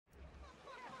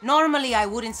Normally, I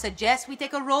wouldn't suggest we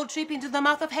take a road trip into the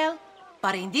mouth of hell,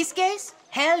 but in this case,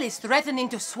 hell is threatening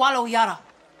to swallow Yara.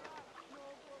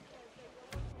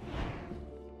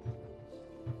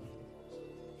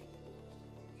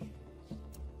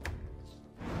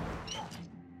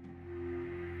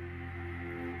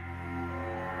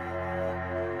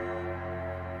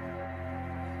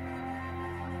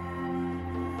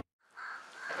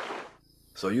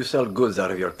 So you sell goods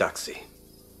out of your taxi.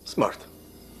 Smart.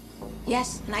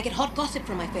 Yes, and I get hot gossip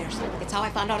from my fares. It's how I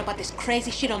found out about this crazy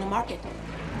shit on the market.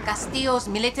 Castillo's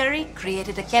military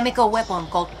created a chemical weapon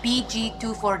called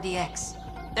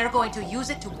PG-24DX. They're going to use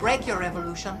it to break your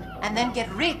revolution, and then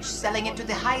get rich selling it to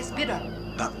the highest bidder.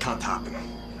 That can't happen.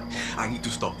 I need to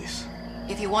stop this.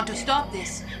 If you want to stop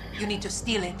this, you need to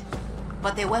steal it.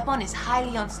 But the weapon is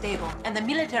highly unstable, and the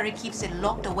military keeps it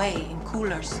locked away in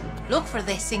coolers. Look for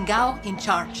the Singao in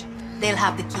charge. They'll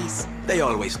have the keys. They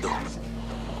always do.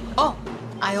 Oh,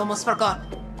 I almost forgot.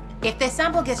 If the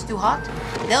sample gets too hot,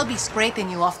 they'll be scraping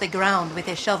you off the ground with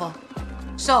a shovel.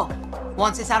 So,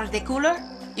 once it's out of the cooler,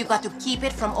 you got to keep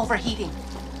it from overheating.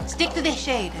 Stick to the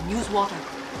shade and use water.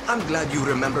 I'm glad you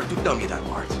remembered to tell me that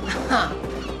part. Huh.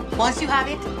 Once you have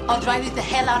it, I'll drive you the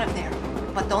hell out of there.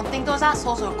 But don't think those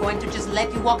assholes are going to just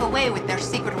let you walk away with their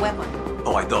secret weapon.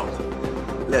 Oh, I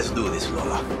don't. Let's do this,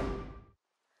 Lola.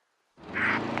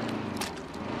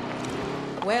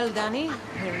 Well, Danny,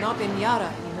 we're not in Yara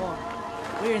anymore.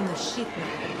 We're in the shit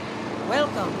now.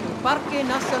 Welcome to Parque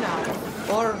Nacional,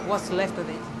 or what's left of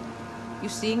it. You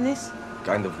seeing this?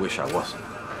 Kind of wish I wasn't.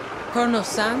 Colonel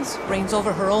Sanz reigns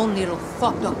over her own little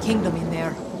fucked up kingdom in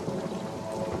there.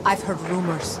 I've heard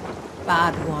rumors.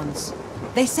 Bad ones.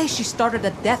 They say she started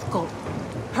a death cult.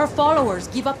 Her followers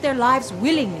give up their lives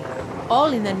willingly,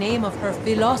 all in the name of her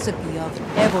philosophy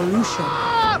of evolution.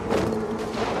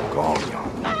 Coño.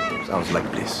 Sounds like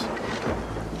bliss.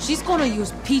 She's gonna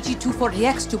use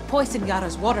PG-24DX to poison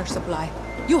Yara's water supply.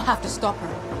 You have to stop her.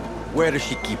 Where is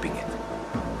she keeping it?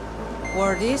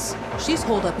 Word is, she's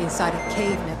holed up inside a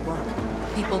cave network.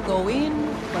 People go in,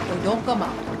 but they don't come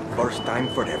out. First time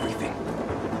for everything.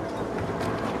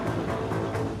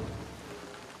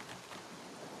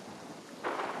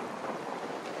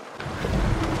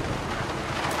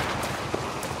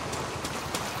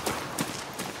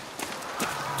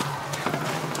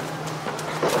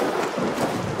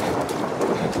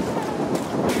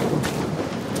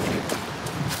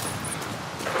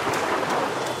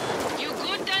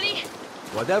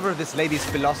 Whatever this lady's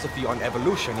philosophy on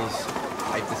evolution is,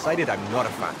 I've decided I'm not a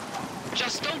fan.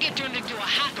 Just don't get turned into a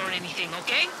hat or anything,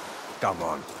 okay? Come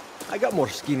on. I got more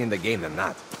skin in the game than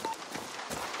that.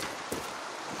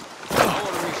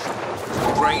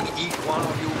 Train each one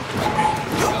of you.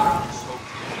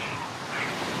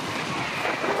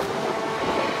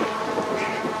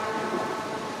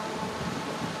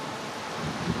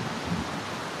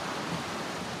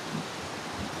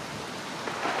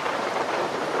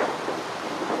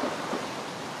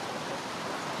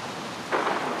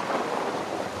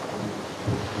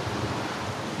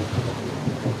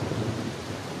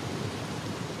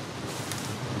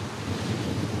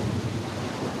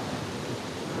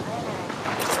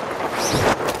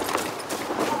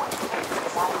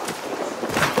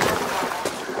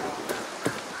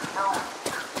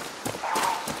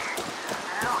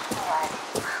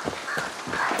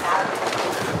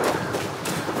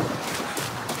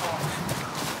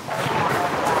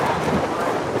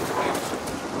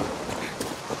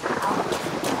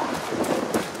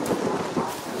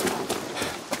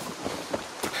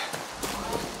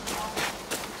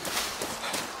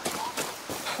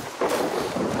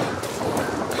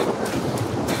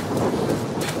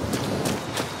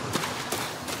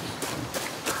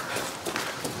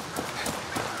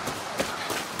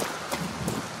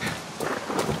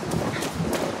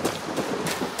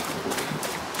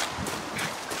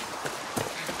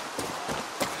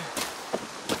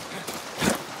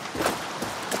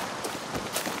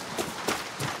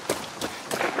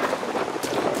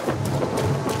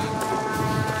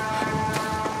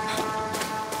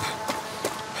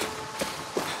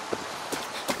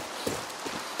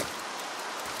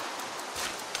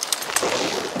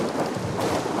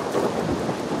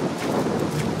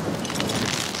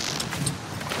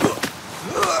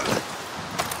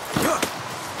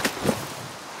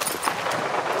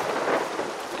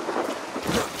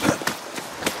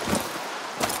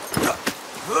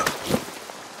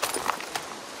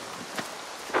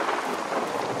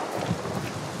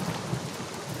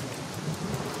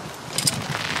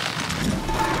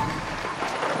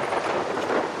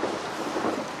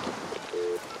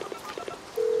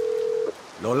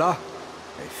 Lola,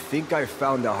 I think I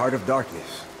found the Heart of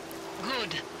Darkness.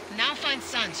 Good. Now find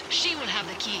Sanz. She will have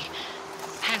the key.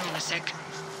 Hang on a sec.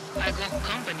 I got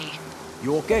company.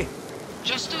 You okay?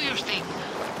 Just do your thing.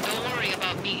 Don't worry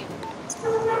about me.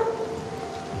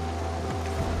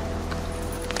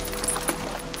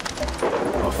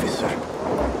 Officer,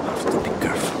 have to be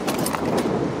careful.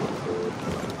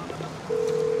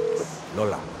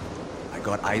 Lola, I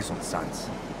got eyes on Sanz.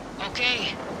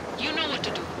 Okay. You know what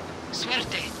to do.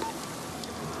 Suerte.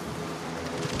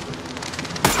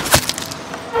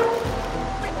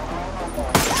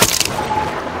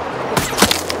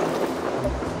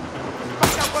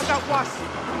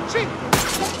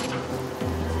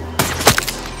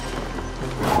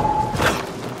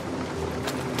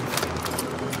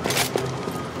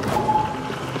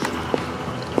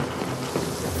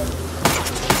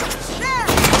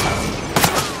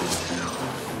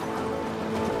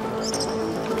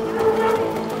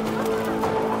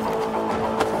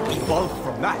 Evolved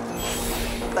from that.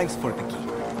 Thanks for the key.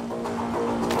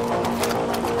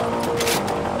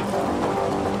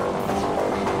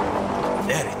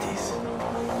 There it is.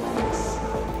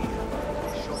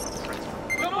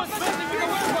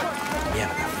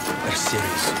 Mierda, they're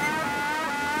serious.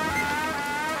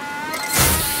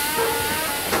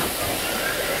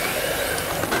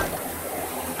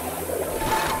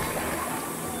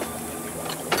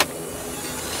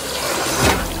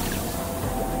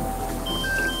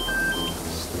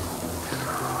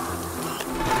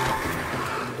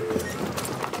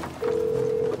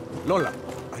 Lola,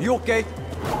 are you okay?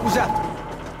 Who's that?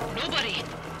 Nobody.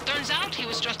 Turns out he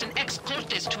was just an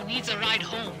ex-cultist who needs a ride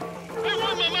home. I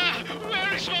want Mama!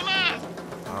 Where is Mama?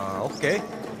 Okay.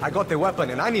 I got the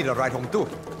weapon and I need a ride home too.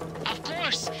 Of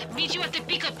course. Meet you at the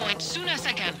pickup point soon as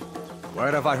I can.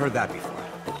 Where have I heard that before?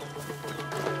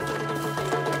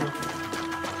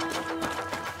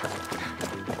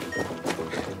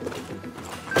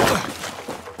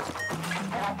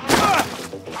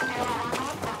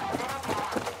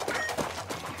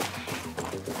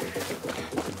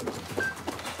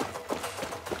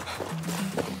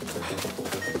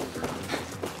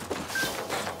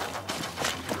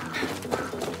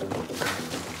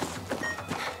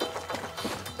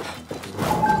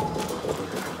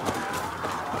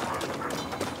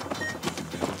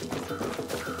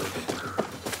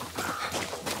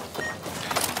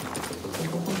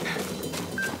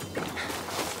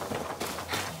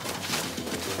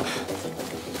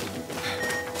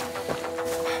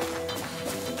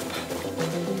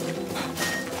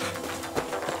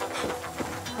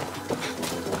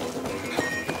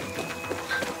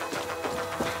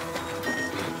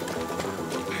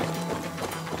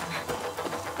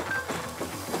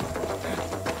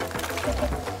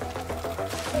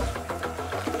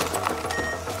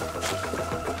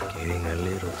 Getting a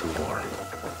little too warm.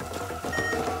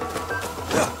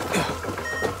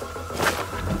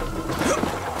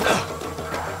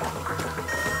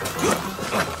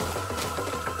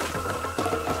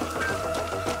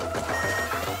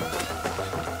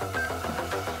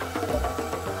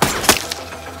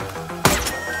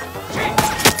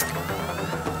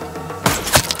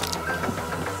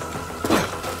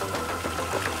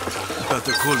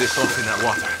 Better cool this off in that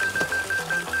water.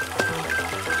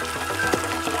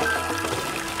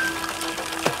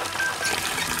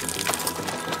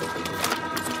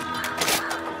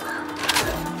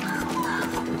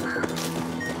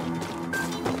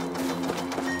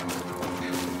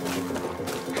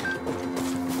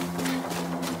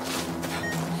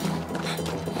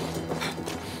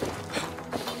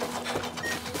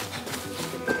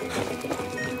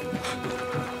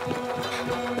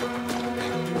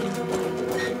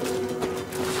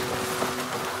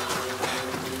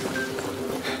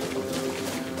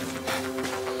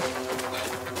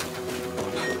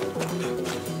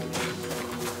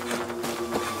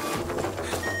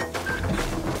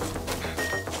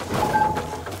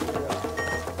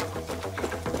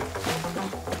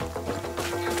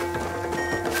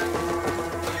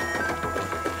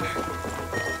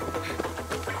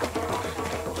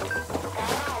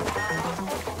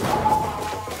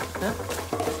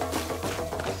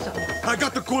 I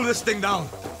got to cool this thing down.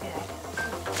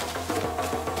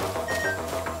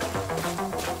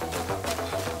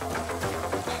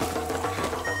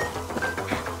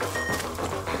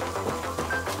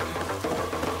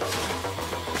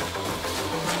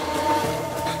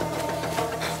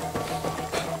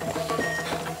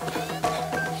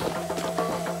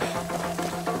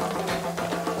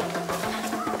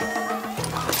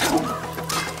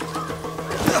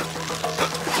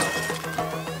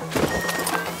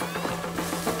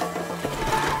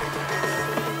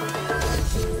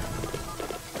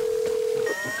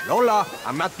 Lola,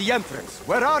 I'm at the entrance.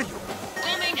 Where are you?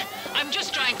 Coming. I'm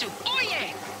just trying to.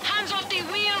 Oye! Hands off the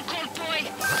wheel, cold boy!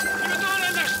 You don't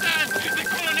understand! The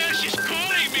colonel, she's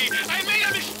calling me! I made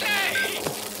a mistake!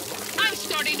 I'm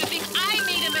starting to think I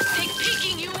made a mistake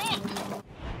picking you up!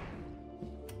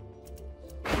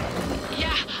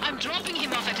 Yeah, I'm dropping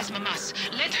him off at his mama's.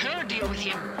 Let her deal with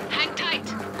him. Hang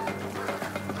tight.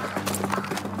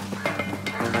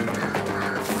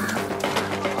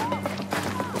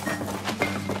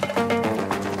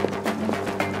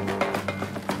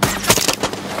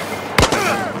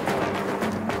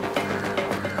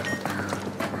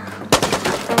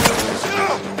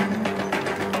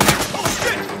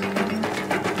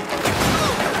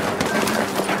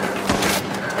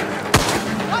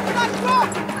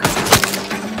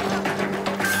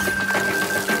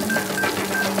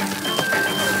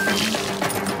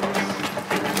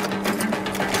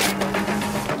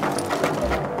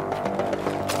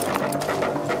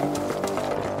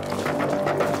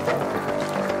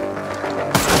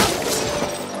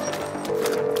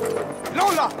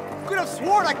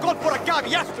 I called for a cab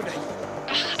yesterday!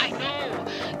 I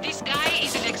know. This guy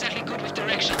isn't exactly good with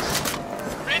directions.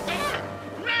 Red door!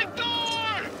 Red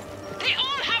door! They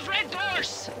all have red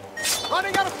doors!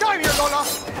 Running out of time here, Lola!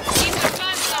 Keep your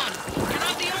pants on. You're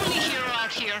not the only hero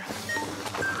out here.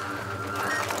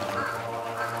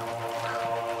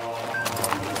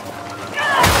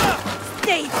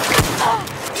 Stay!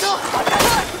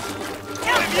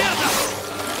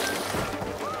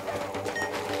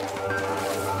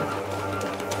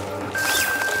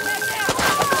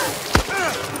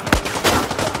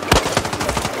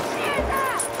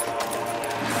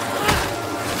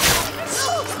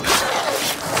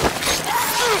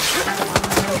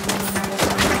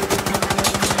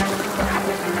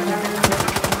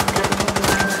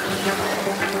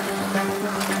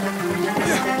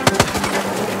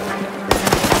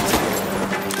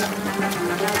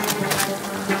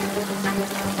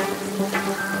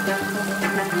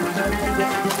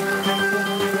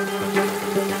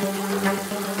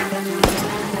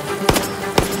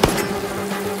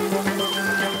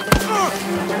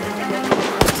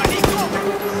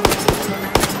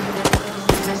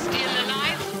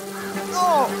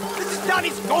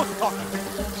 Ghost talking!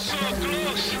 So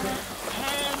close!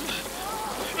 Home!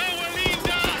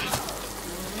 Abuelita!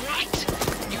 What?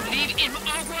 You leave in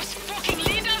aguas fucking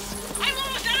lindas? I'm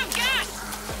almost out of gas!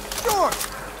 Sure!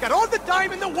 Got all the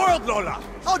time in the world, Lola!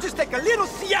 I'll just take a little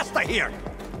siesta here!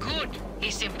 Good.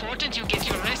 It's important you get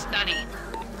your rest, Danny.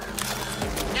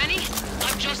 Danny,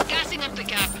 I'm just gassing up the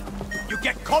cab. You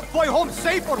get Cowboy home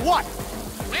safe or what?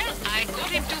 Well, I got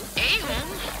him to a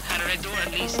home. Had a red door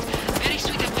at least. Very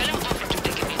sweet Abuela offered to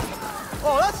take him in.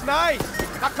 Oh, that's nice!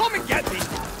 Now come and get me!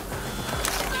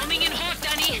 Coming in hot,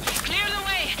 Danny. Clear the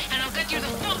way, and I'll get you the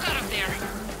fuck out of there.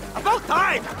 About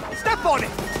time! Step on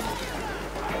it!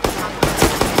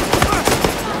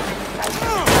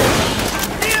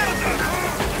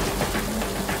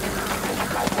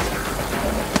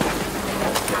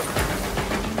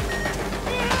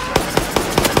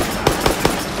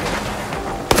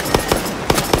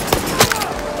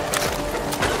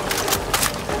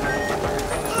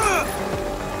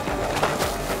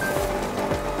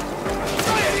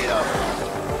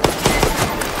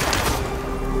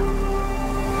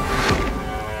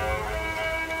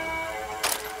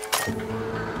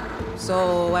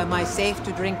 So, am I safe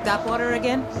to drink tap water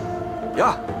again?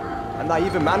 Yeah, and I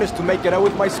even managed to make it out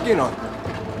with my skin on.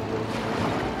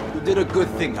 You did a good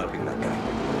thing helping that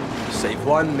guy. You save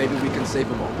one, maybe we can save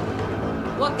them all.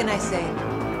 What can I say?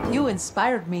 You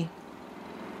inspired me.